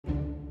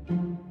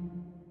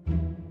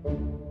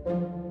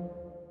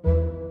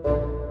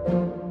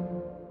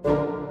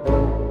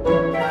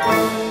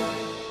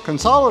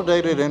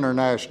Consolidated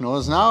International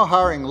is now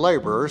hiring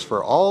laborers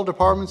for all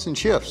departments and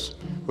shifts.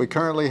 We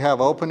currently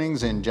have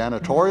openings in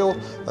janitorial,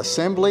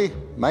 assembly,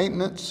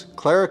 maintenance,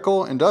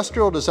 clerical,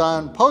 industrial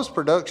design,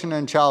 post-production,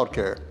 and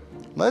childcare.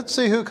 Let's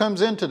see who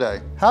comes in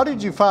today. How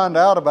did you find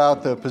out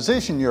about the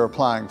position you're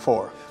applying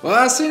for? Well,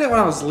 I seen it when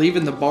I was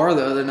leaving the bar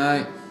the other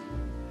night,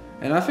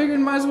 and I figured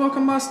might as well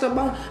come by step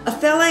by. A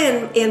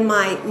fella in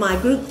my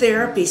group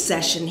therapy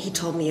session, he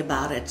told me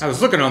about it. I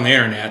was looking on the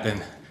internet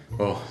and,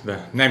 well, the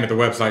name of the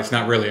website's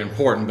not really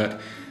important, but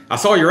I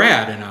saw your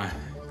ad and I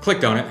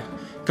clicked on it.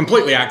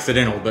 Completely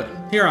accidental, but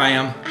here I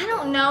am. I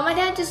don't know, my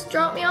dad just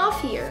dropped me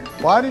off here.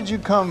 Why did you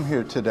come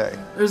here today?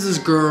 There's this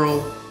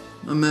girl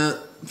I met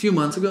a few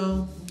months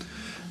ago,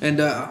 and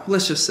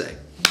let's just say,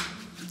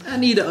 I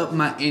need to up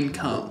my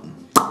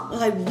income.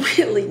 Well, I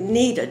really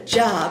need a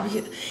job.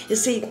 You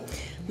see,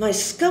 my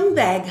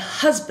scumbag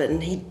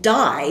husband, he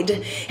died,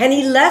 and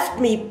he left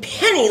me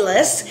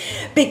penniless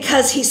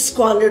because he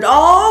squandered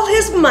all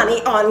his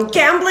money on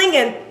gambling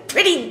and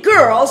pretty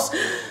girls.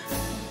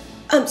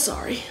 I'm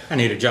sorry. I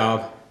need a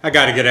job. I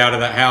gotta get out of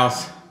that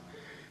house.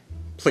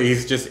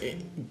 Please, just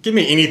give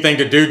me anything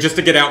to do just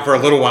to get out for a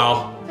little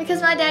while.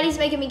 Because my daddy's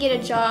making me get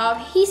a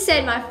job. He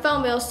said my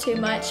phone bill's too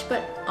much,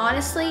 but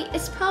honestly,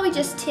 it's probably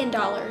just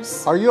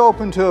 $10. Are you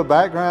open to a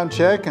background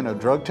check and a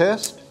drug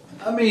test?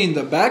 I mean,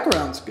 the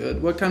background's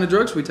good. What kind of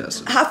drugs we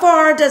testing? How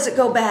far does it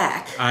go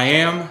back? I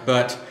am,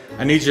 but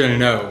I need you to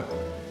know,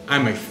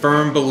 I'm a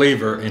firm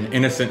believer in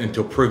innocent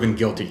until proven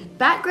guilty.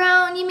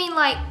 Background? You mean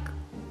like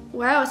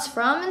where I was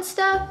from and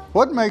stuff?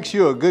 What makes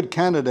you a good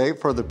candidate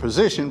for the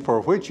position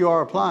for which you are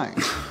applying?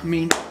 I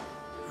mean,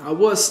 I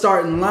was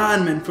starting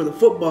lineman for the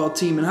football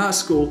team in high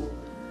school.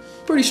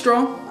 Pretty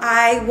strong.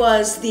 I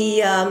was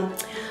the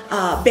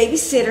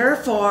babysitter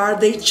for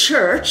the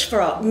church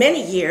for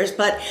many years,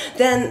 but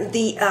then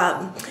the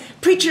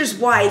preacher's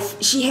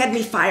wife, she had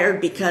me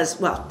fired because,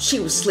 well, she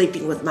was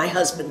sleeping with my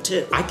husband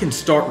too. I can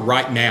start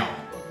right now.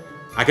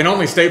 I can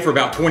only stay for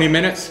about 20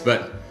 minutes,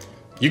 but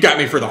you got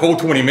me for the whole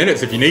 20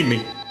 minutes if you need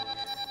me.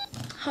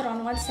 Hold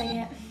on 1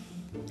 second.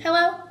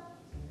 Hello?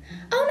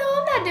 Oh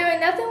no, I'm not doing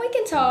nothing. We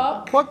can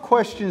talk. What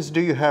questions do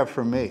you have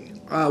for me?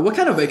 What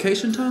kind of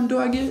vacation time do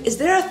I get? Is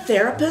there a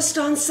therapist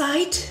on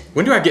site?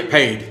 When do I get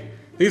paid?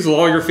 These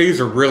lawyer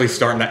fees are really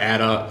starting to add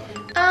up.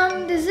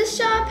 Does this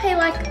job pay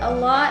like a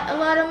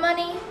lot of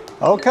money?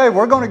 Okay,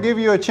 we're going to give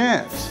you a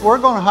chance. We're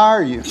going to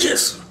hire you.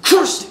 Yes,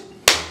 crushed it.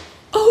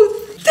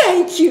 Oh,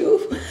 thank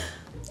you.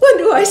 When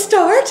do I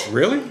start?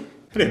 Really?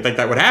 I didn't think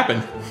that would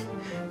happen.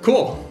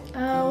 Cool.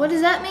 What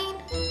does that mean?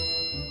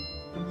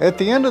 At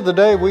the end of the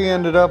day, we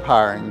ended up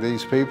hiring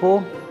these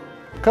people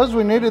because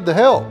we needed the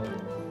help.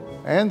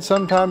 And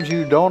sometimes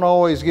you don't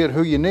always get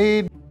who you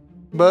need,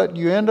 but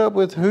you end up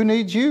with who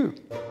needs you.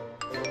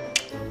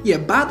 Yeah,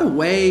 by the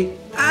way,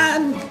 I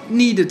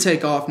need to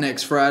take off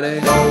next Friday.